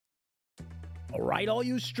All right, all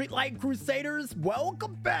you Streetlight Crusaders,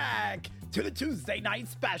 welcome back to the Tuesday Night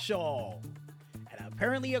Special. And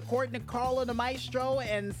apparently, according to Carl and the Maestro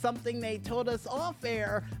and something they told us off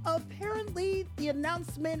air, apparently the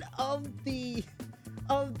announcement of the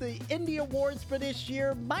Indy Awards for this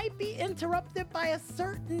year might be interrupted by a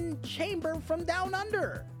certain chamber from down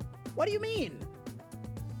under. What do you mean?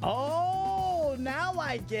 Oh, now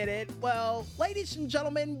I get it. Well, ladies and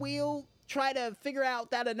gentlemen, we'll try to figure out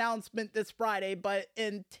that announcement this Friday, but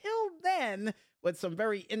until then, with some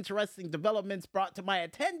very interesting developments brought to my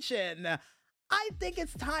attention, I think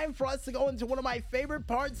it's time for us to go into one of my favorite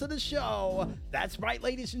parts of the show. That's right,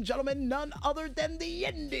 ladies and gentlemen, none other than the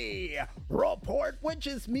Indy Report, which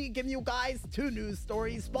is me giving you guys two news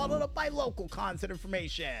stories followed up by local concert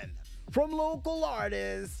information from local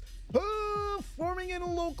artists performing in a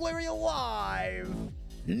local area live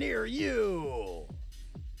near you.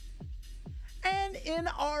 And in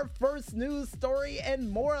our first news story,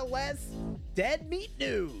 and more or less dead meat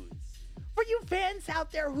news, for you fans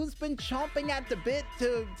out there who's been chomping at the bit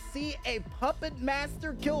to see a Puppet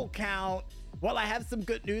Master kill count, well, I have some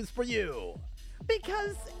good news for you.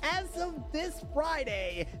 Because as of this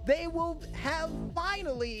Friday, they will have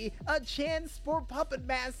finally a chance for Puppet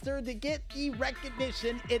Master to get the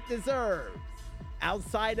recognition it deserves.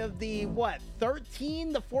 Outside of the,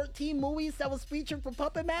 14 movies that was featured for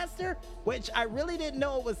Puppet Master? Which I really didn't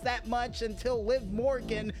know it was that much until Liv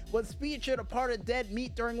Morgan was featured a part of Dead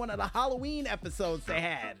Meat during one of the Halloween episodes they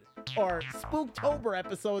had. Or Spooktober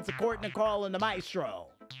episodes, according to Carl and the Maestro.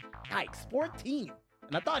 Yikes, 14.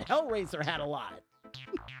 And I thought Hellraiser had a lot.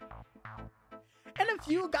 And if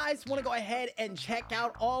you guys want to go ahead and check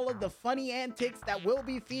out all of the funny antics that will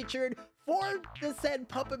be featured for the said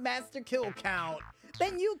Puppet Master kill count,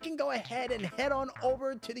 then you can go ahead and head on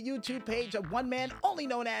over to the YouTube page of one man only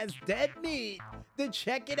known as Dead Meat to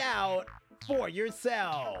check it out for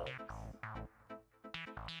yourself.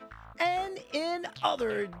 And in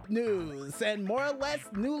other news, and more or less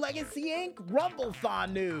New Legacy Inc.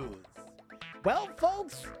 Rumblethon news. Well,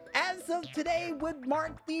 folks, as of today would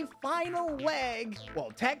mark the final leg,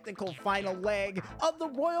 technical final leg of the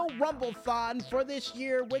Royal Rumblethon for this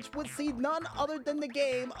year, which would see none other than the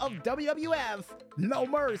game of WWF No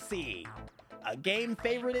Mercy. A game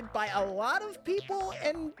favorited by a lot of people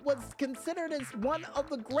and was considered as one of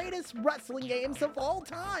the greatest wrestling games of all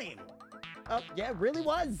time. Yeah, it really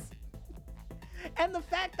was. And the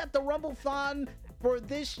fact that the Rumblethon for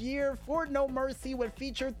this year for No Mercy would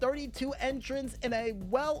feature 32 entrants in a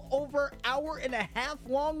well over hour and a half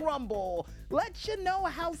long rumble lets you know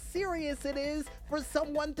how serious it is for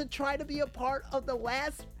someone to try to be a part of the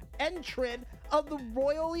last entrant of the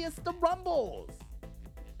Royaliest of Rumbles.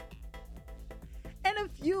 And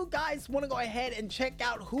if you guys want to go ahead and check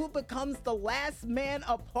out who becomes the last man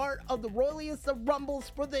a part of the Royaliest of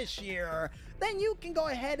Rumbles for this year, then you can go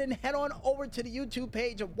ahead and head on over to the YouTube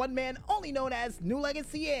page of one man only known as New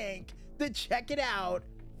Legacy Inc. to check it out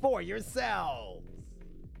for yourselves.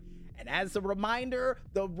 And as a reminder,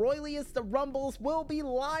 the Royaliest of Rumbles will be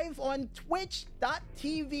live on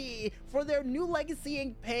twitch.tv for their New Legacy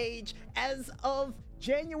Inc. page as of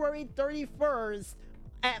January 31st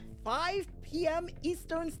at 5 p.m.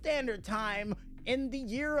 Eastern Standard Time in the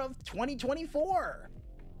year of 2024.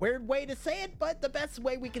 Weird way to say it, but the best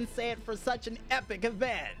way we can say it for such an epic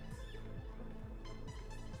event.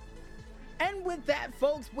 And with that,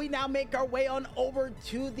 folks, we now make our way on over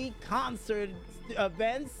to the concert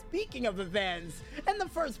events. Speaking of events, and the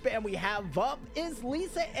first band we have up is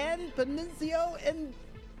Lisa Ann Panizio and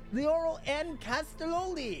Laurel Ann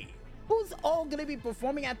Castelloli, who's all going to be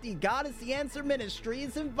performing at the God is the Answer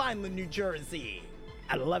Ministries in Vineland, New Jersey.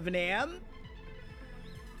 At 11 a.m.,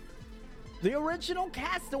 the Original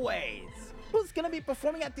Castaways, who's going to be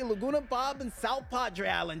performing at the Laguna Bob in South Padre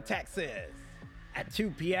Island, Texas. At 2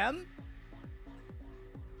 p.m.,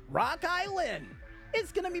 Rock Island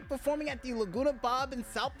is going to be performing at the Laguna Bob in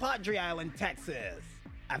South Padre Island, Texas.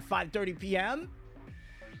 At 5:30 p.m.,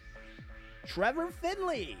 Trevor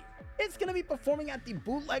Finley is going to be performing at the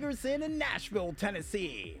Bootleggers Inn in Nashville,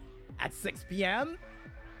 Tennessee. At 6 p.m.,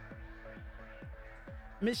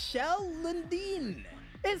 Michelle Lundin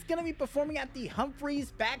is going to be performing at the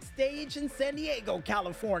Humphreys Backstage in San Diego,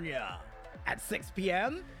 California. At 6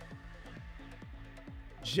 p.m.,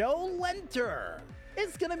 Joe Lenter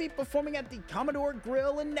is going to be performing at the Commodore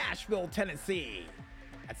Grill in Nashville, Tennessee.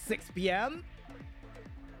 At 6 p.m.,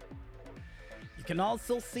 you can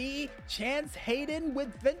also see Chance Hayden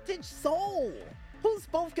with Vintage Soul, who's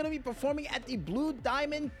both going to be performing at the Blue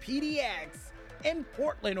Diamond PDX in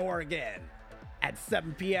Portland, Oregon. At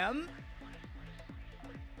 7 p.m.,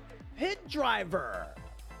 Pit Driver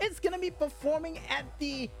is going to be performing at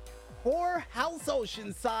the Whorehouse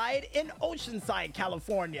Oceanside in Oceanside,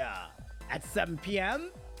 California at 7 p.m.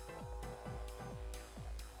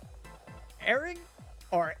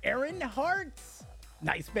 Aaron Hart's,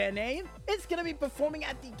 nice band name, is going to be performing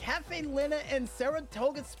at the Cafe Lena in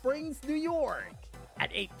Saratoga Springs, New York at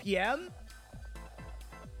 8 p.m.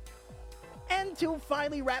 And to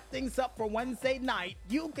finally wrap things up for Wednesday night,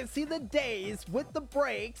 you can see the Days with the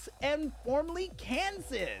Breaks and formerly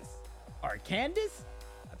Kansas. Or Candace?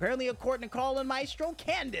 Apparently, according to Carl and Maestro,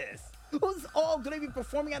 Candace, who's all going to be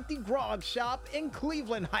performing at the Grog Shop in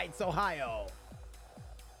Cleveland Heights, Ohio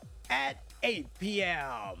at 8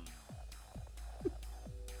 p.m.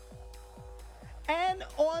 And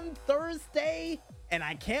on Thursday, and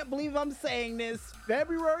I can't believe I'm saying this,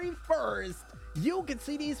 February 1st, you can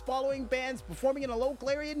see these following bands performing in a local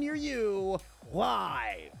area near you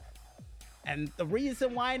live. And the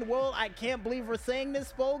reason why in the world I can't believe we're saying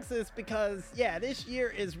this, folks, is because, yeah, this year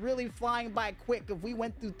is really flying by quick if we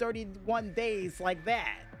went through 31 days like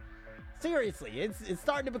that. Seriously, it's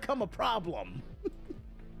starting to become a problem.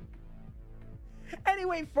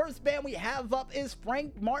 Anyway, first band we have up is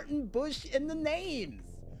Frank Martin Bush and the Names,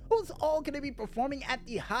 who's all going to be performing at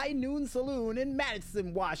the High Noon Saloon in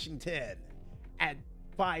Madison, Washington at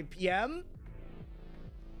 5 p.m.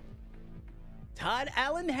 Todd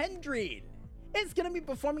Allen Hendreen is going to be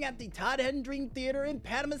performing at the Todd Hendreen Theater in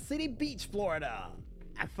Panama City Beach, Florida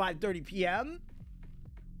at 5:30 p.m.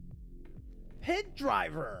 Pit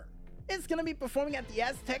Driver is going to be performing at the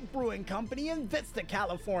Aztec Brewing Company in Vista,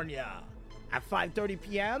 California at 5:30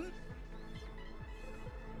 p.m.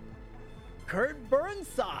 Kurt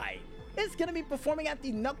Burnside is going to be performing at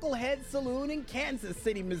the Knucklehead Saloon in Kansas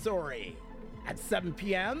City, Missouri at 7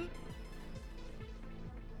 p.m.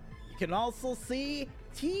 You can also see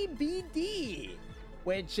TBD,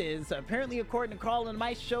 which is apparently, according to Carl and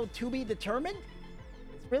my show, To Be Determined.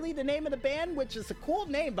 It's really the name of the band, which is a cool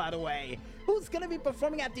name, by the way, who's going to be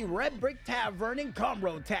performing at the Red Brick Tavern in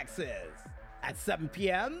Conroe, Texas at 7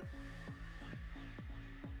 p.m.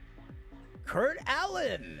 Kurt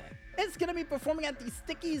Allen is going to be performing at the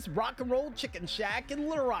Sticky's Rock and Roll Chicken Shack in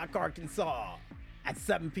Little Rock, Arkansas at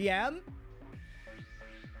 7 p.m.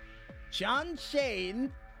 John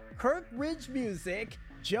Shane, Kirk Ridge Music,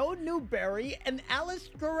 Joe Newberry, and Alice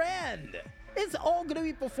Garand is all going to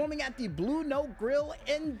be performing at the Blue Note Grill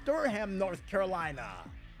in Durham, North Carolina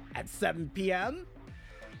at 7 p.m.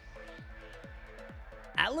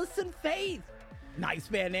 Allison Faith, nice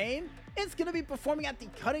band name, is going to be performing at the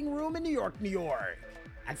Cutting Room in New York, New York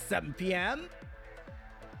at 7 p.m.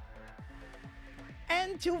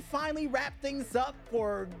 And to finally wrap things up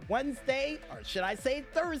for Wednesday, or should I say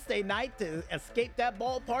Thursday night, to escape that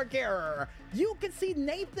ballpark error, you can see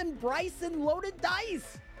Nathan Bryson Loaded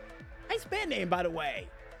Dice, nice band name by the way,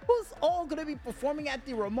 who's all going to be performing at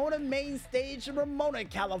the Ramona Main Stage in Ramona,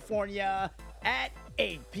 California at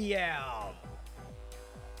 8 p.m.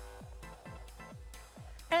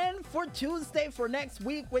 And for Tuesday for next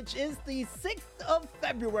week, which is the 6th of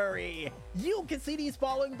February, you can see these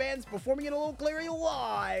following bands performing in a local area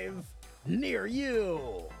live near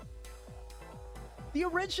you. The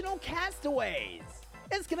Original Castaways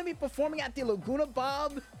is going to be performing at the Laguna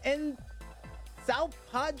Bob in South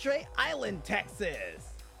Padre Island,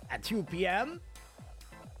 Texas at 2 p.m.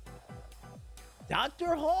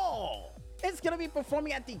 Dr. Hall is going to be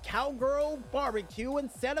performing at the Cowgirl Barbecue in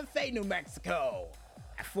Santa Fe, New Mexico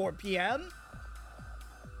at 4 p.m.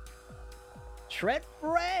 Tret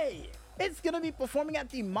Bray is going to be performing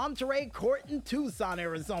at the Monterey Court in Tucson,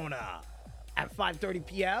 Arizona at 5:30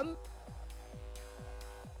 p.m.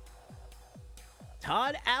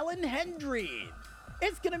 Todd Allen Hendreen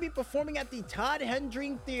is going to be performing at the Todd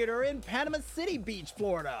Hendreen Theater in Panama City Beach,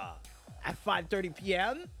 Florida at 5:30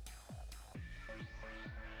 p.m.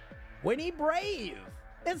 Winnie Brave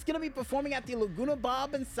is going to be performing at the Laguna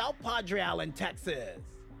Bob in South Padre Island, Texas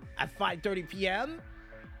at 5:30 p.m.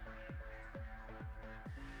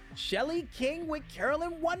 Shelly King with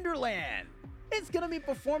Carolyn Wonderland is going to be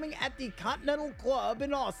performing at the Continental Club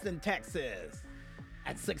in Austin, Texas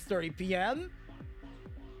at 6:30 p.m.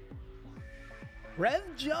 Rev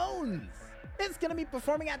Jones is going to be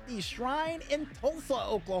performing at the Shrine in Tulsa,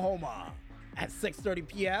 Oklahoma at 6:30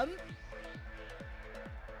 p.m.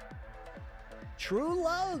 True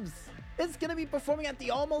Loves is going to be performing at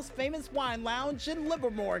the Almost Famous Wine Lounge in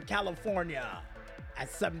Livermore, California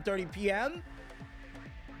at 7:30 p.m.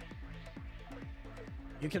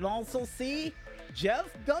 You can also see Jeff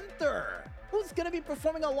Gunther, who's going to be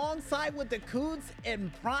performing alongside with the Coots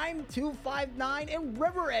in Prime 259 in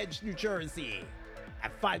River Edge, New Jersey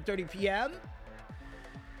at 5:30 p.m.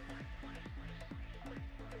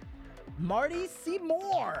 Marty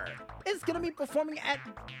Seymour is going to be performing at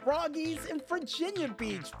Froggy's in Virginia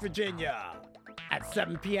Beach, Virginia at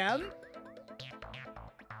 7 p.m.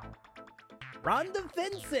 Rhonda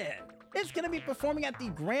Vincent is going to be performing at the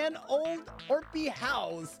Grand Ole Opry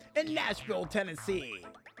House in Nashville, Tennessee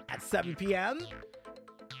at 7 p.m.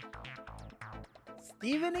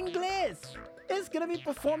 Stephen Inglis is going to be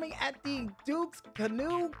performing at the Duke's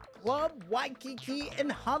Canoe Club Waikiki in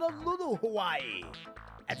Honolulu, Hawaii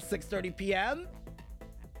at 6:30 p.m.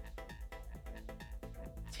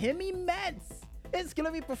 Timmy Metz is going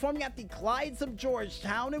to be performing at the Clydes of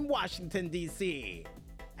Georgetown in Washington, D.C.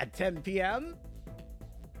 at 10 p.m.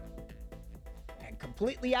 And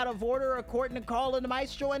completely out of order, according to Carl and the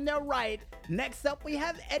Maestro, and they're right. Next up, we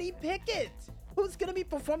have Eddie Pickett, who's going to be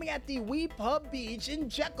performing at the Wee Pub Beach in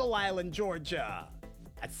Jekyll Island, Georgia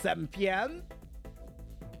at 7 p.m.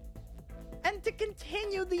 And to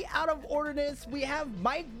continue the out of orderness, we have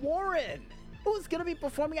Mike Warren, who's going to be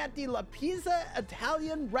performing at the La Pizza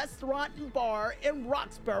Italian Restaurant and Bar in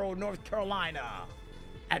Roxborough, North Carolina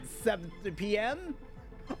at 7 p.m.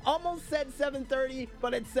 Almost said 7:30,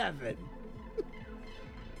 but it's 7.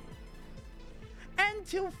 And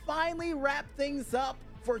to finally wrap things up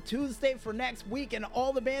for Tuesday for next week and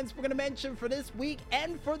all the bands we're going to mention for this week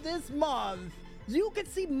and for this month, you can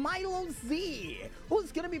see Milo Z,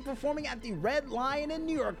 who's going to be performing at the Red Lion in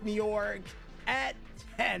New York, New York at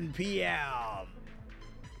 10 p.m.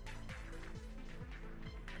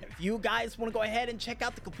 If you guys want to go ahead and check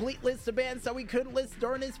out the complete list of bands that we couldn't list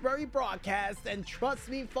during this very broadcast, and trust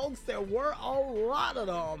me, folks, there were a lot of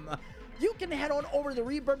them, you can head on over to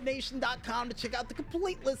ReverbNation.com to check out the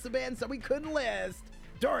complete list of bands that we couldn't list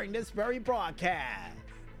during this very broadcast.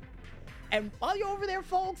 And while you're over there,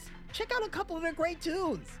 folks, check out a couple of their great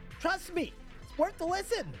tunes. Trust me, it's worth the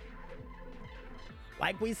listen.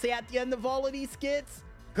 Like we say at the end of all of these skits,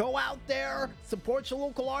 go out there, support your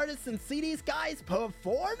local artists, and see these guys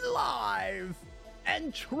perform live.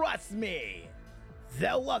 And trust me,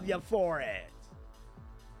 they'll love you for it.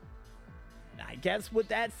 And I guess with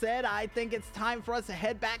that said, I think it's time for us to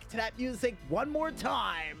head back to that music one more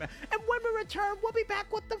time. And when we return, we'll be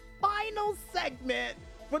back with the final segment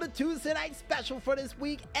for the Tuesday Night Special for this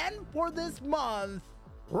week and for this month,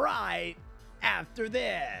 right after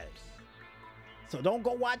this. So don't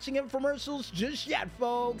go watching infomercials just yet,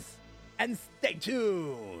 folks, and stay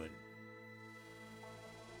tuned.